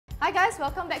Hi guys,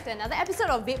 welcome back to another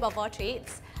episode of Vape of All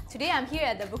Trades. Today I'm here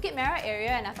at the Bukit Merah area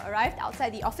and I've arrived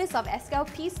outside the office of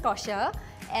SLP Scotia,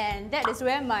 and that is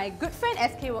where my good friend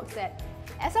SK works at.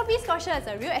 SLP Scotia is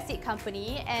a real estate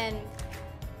company and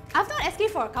I've known SK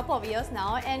for a couple of years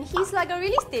now, and he's like a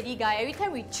really steady guy. Every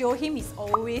time we chill him, he's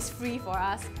always free for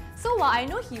us. So while I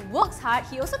know he works hard,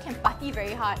 he also can party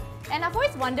very hard. And I've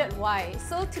always wondered why.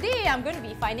 So today I'm going to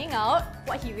be finding out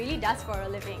what he really does for a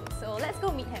living. So let's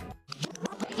go meet him.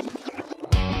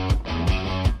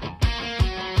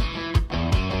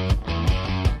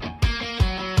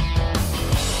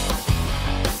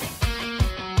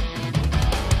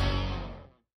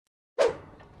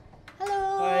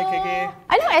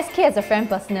 I know SK as a friend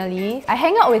personally. I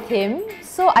hang out with him,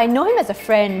 so I know him as a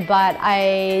friend, but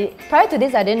prior to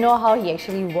this, I didn't know how he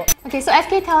actually worked. Okay, so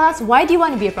SK, tell us, why do you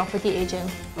want to be a property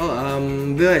agent?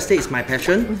 Real estate is my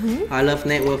passion. I love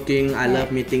networking, I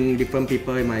love meeting different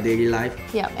people in my daily life.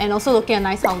 Yeah, and also looking at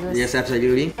nice houses. Yes,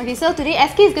 absolutely. Okay, so today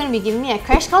SK is going to be giving me a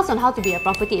crash course on how to be a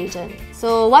property agent.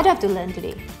 So what do I have to learn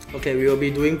today? Okay, we will be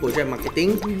doing project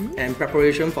marketing and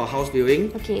preparation for house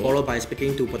viewing, followed by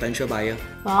speaking to potential buyer.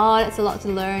 Wow, that's a lot to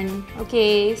learn.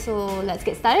 Okay, so let's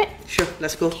get started. Sure,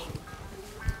 let's go.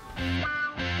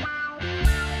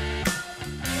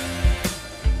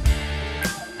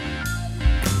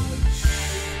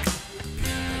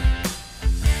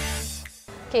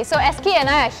 Okay, so SK and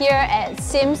I are here at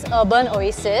Sims Urban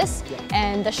Oasis,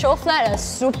 and the show flat is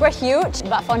super huge.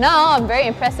 But for now, I'm very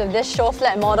impressed with this show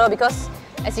flat model because,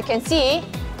 as you can see,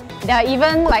 there are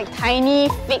even like tiny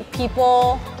fake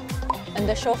people in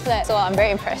the show flat. So I'm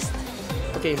very impressed.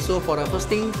 Okay, so for the first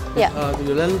thing,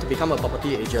 you learn to become a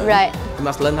property agent. Right. You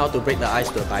must learn how to break the ice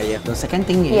to a buyer. The second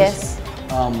thing is,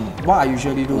 what I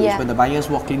usually do is when the buyers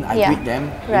walk in, I greet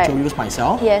them, introduce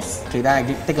myself. Yes. Okay, then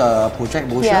I take a project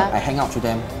brochure, I hang out to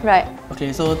them. Right.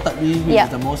 Okay, so thirdly, which is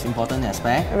the most important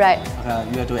aspect. Right.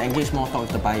 You have to engage more talk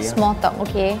with the buyer. Small talk,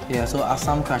 okay. Yeah, so ask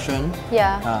some question.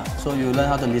 Yeah. So you learn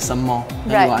how to listen more,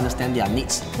 then you will understand their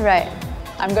needs. Right.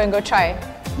 I'm going to go try.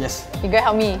 Yes. You go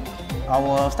help me. I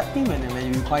will step in when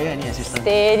you require any assistance.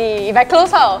 Steady. If I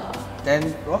close how?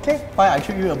 Then, okay, fine, I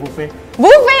treat you a buffet.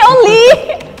 Buffet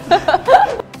only!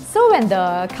 So when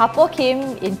the couple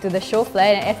came into the show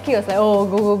flat and SK was like,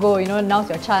 oh, go, you know, now's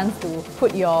your chance to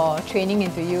put your training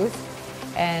into use.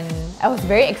 And I was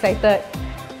very excited.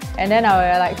 And then I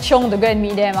was like chung to go and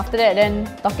meet them. After that, then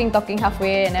talking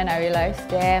halfway, and then I realized,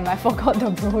 damn, I forgot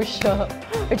the brochure,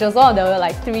 which was one of the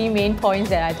like 3 main points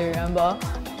that I had to remember.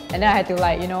 And then I had to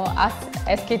like, you know, ask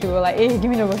SK to like, hey, give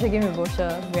me the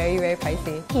brochure. Very, very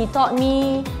pricey. He taught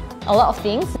me a lot of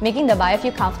things. Making the buyer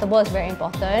feel comfortable is very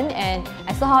important, and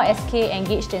I saw how SK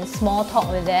engaged in small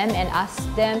talk with them and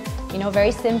asked them, you know,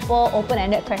 very simple,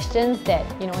 open-ended questions that,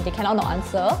 you know, they cannot not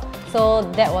answer. So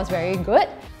that was very good.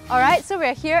 Alright, so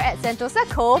we're here at Sentosa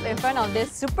Cove in front of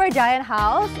this super giant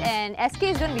house, and SK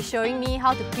is going to be showing me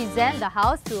how to present the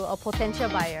house to a potential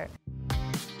buyer.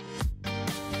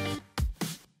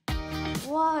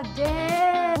 Wow,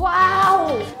 damn!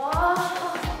 Wow!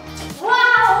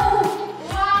 Wow!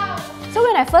 So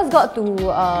when I first got to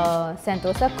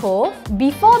Sentosa Cove,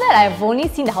 before that I've only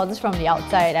seen the houses from the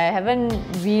outside. I haven't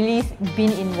really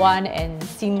been in one and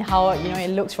seen how, you know,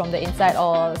 it looks from the inside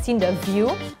or seen the view.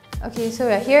 Okay, so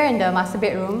we're here in the master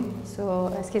bedroom.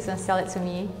 So SK's gonna sell it to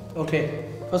me. Okay,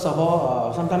 first of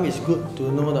all, sometimes it's good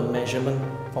to know the measurement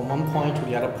from one point to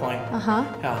the other point.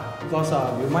 Yeah, because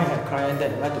you might have clients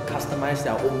that like to customize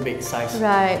their own bed size.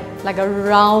 Right, like a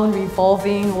round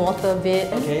revolving water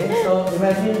bed. Okay, so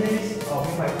imagine this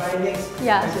with my client next.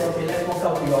 Yeah. I said, okay, let's walk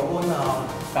out to your own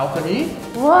balcony.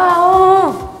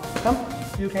 Wow! Come,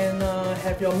 you can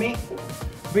have your maid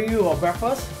bring you your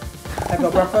breakfast. Have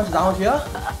your breakfast down here.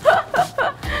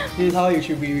 This is how you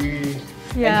should be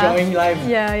enjoying life.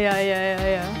 Yeah.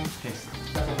 Okay,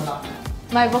 let's open up.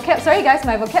 My vocab, sorry guys,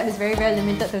 my vocab is very, very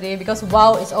limited today because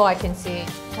wow is all I can say.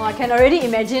 Well, I can already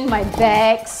imagine my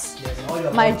bags, all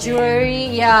my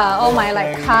jewelry, all my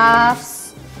like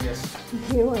cuffs. Yes.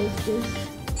 Okay, what is this?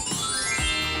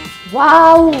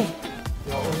 Wow!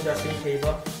 Your own dressing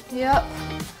table. Yep.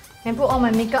 Can put all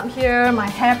my makeup here, my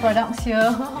hair products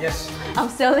here. Yes. I'm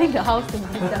selling the house to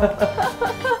myself.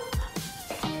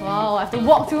 Wow, I have to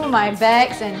walk through my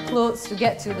bags and clothes to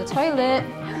get to the toilet.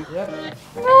 Yep.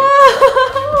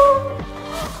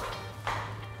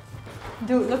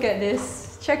 Dude, look at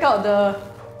this. Check out the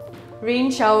rain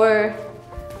shower.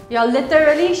 You're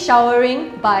literally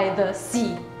showering by the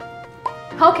sea.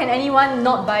 How can anyone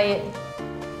not buy it?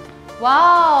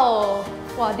 Wow!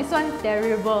 Wow, this one's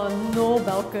terrible. No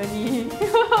balcony.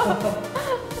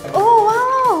 Oh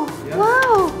wow! Yeah.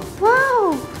 Wow!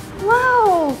 Wow!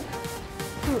 Wow!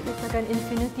 Dude, look, it's like an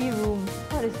infinity room.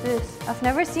 What is this? I've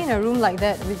never seen a room like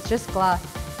that with just glass.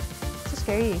 So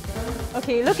scary.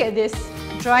 Okay, look at this.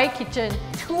 Dry kitchen.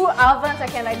 2 ovens. I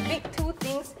can like bake 2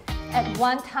 things at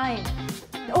one time.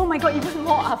 Oh my god, even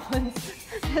more ovens.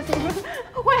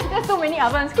 Why are there so many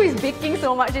ovens? Who is baking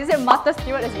so much? Is it Martha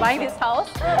Stewart is buying this house?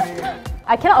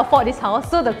 I cannot afford this house,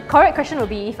 so the correct question would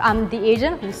be if I'm the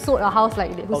agent who sold a house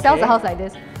like this, who sells a house like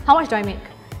this, how much do I make?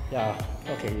 Yeah,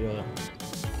 okay,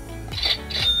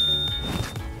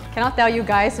 Cannot tell you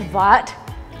guys, but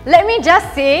let me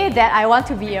just say that I want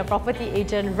to be a property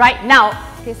agent right now.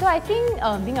 Okay, so I think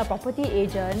being a property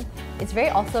agent is very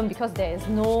awesome because there is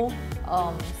no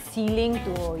ceiling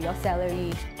to your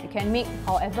salary. You can make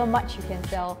however much you can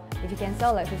sell. If you can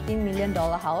sell like $15 million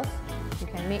house, you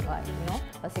can make like, you know,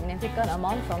 a significant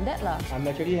amount from that lah. I'm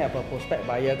actually have a prospect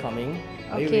buyer coming.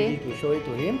 Are you ready to show it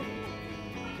to him?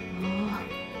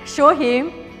 Show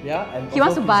him? Yeah, and he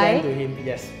wants to buy to him.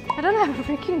 Yes. I don't have a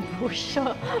freaking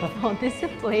brochure for this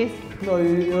place. No,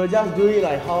 you just do it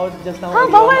like how just now. Huh,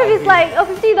 but what if it's like a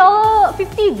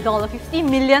 $50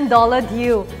 million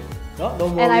deal? No,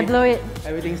 don't worry. And I blow it.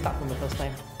 Everything starts from the first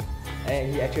time.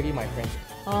 And he actually my friend.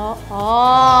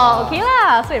 Okay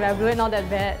lah. So if I blow it, not that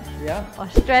bad. Yeah. Oh,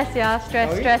 stress, yeah.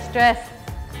 Stress.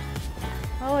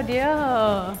 Oh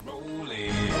dear.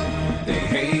 They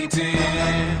hating,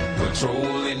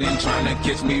 patrolling and trying to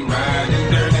catch me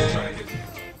riding dirty.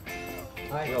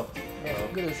 Hi.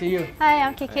 Good to see you. Hi,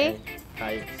 I'm KK.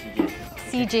 Hi, CJ.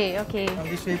 CJ, okay. Come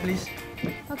this way, please.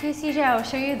 Okay, CJ, I'll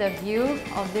show you the view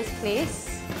of this place.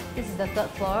 This is the 3rd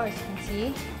floor, as you can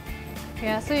see.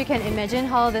 Yeah, so you can imagine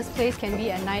how this place can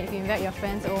be at night if you invite your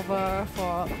friends over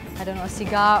for, I don't know, a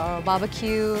cigar or a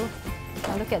barbecue.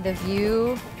 Now look at the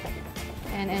view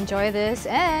and enjoy this.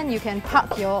 And you can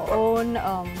park your own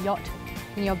yacht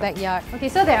in your backyard. Okay,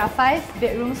 so there are 5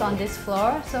 bedrooms on this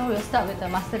floor. So we'll start with the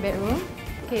master bedroom.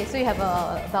 Okay, so you have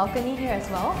a balcony here as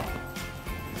well,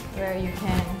 where you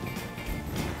can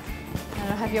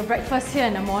have your breakfast here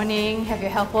in the morning, have your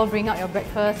helper bring out your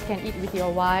breakfast, you can eat with your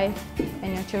wife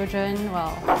and your children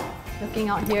while looking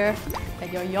out here at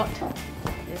your yacht.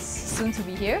 Is soon to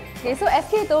be here. Okay, so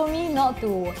SK told me not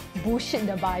to bullshit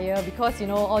the buyer because, you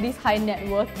know, all these high net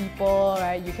worth people,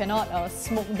 right, you cannot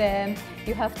smoke them.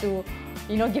 You have to,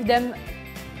 you know, give them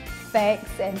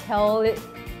facts and tell it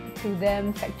to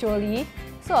them factually.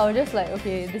 So I was just like,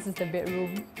 okay, this is the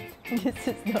bedroom, this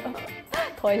is the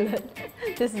toilet,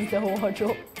 this is the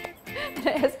wardrobe. And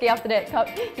then SK after that,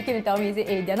 he came and tell me, he said,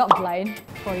 hey, they're not blind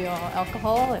for your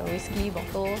alcohol, like whiskey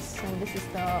bottles. And this is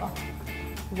the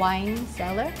wine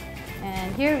cellar.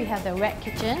 And here we have the wet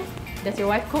kitchen. Does your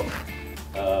wife cook?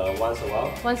 Once a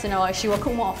while. Once in a while. She will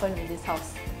cook more often in this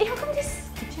house. Hey, how come this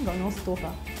kitchen got no stove?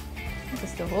 What's the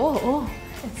stove? Oh,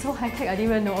 it's so high-tech, I didn't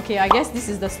even know. Okay, I guess this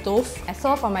is the stove. I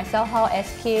saw for myself how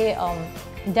SK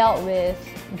dealt with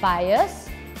buyers,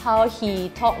 how he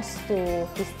talks to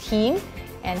his team,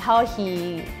 and how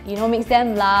he, you know, makes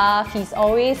them laugh. He's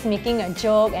always making a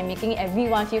joke and making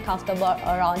everyone feel comfortable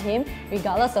around him,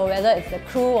 regardless of whether it's the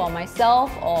crew or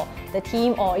myself or the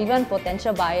team or even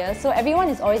potential buyers. So everyone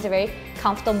is always very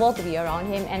comfortable to be around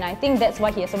him, and I think that's why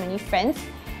he has so many friends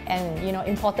and, you know,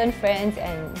 important friends,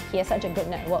 and he has such a good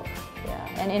network.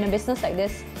 Yeah. And in a business like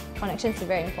this, connections are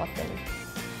very important.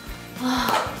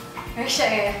 Very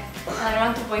shy,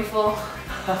 around 2.4.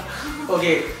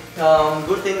 Okay,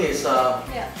 good thing is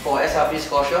for SLP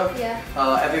Scotia,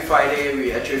 every Friday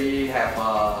we actually have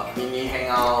a mini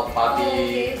hangout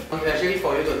party. Actually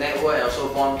for you to network and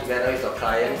also bond together with your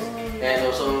clients and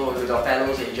also with your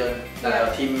fellow agents, like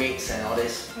your teammates and all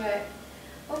this. Right.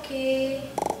 Okay,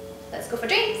 let's go for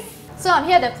drinks. So I'm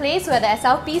here at the place where the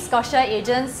SLP Scotia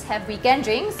agents have weekend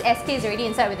drinks. SK is already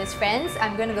inside with his friends.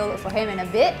 I'm going to go look for him in a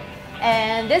bit.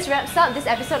 And this wraps up this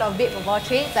episode of Babe of All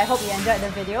Trades. I hope you enjoyed the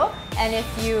video. And if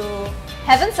you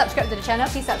haven't subscribed to the channel,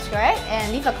 please subscribe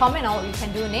and leave a comment on what we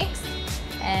can do next.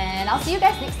 And I'll see you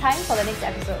guys next time for the next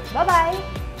episode. Bye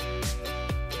bye!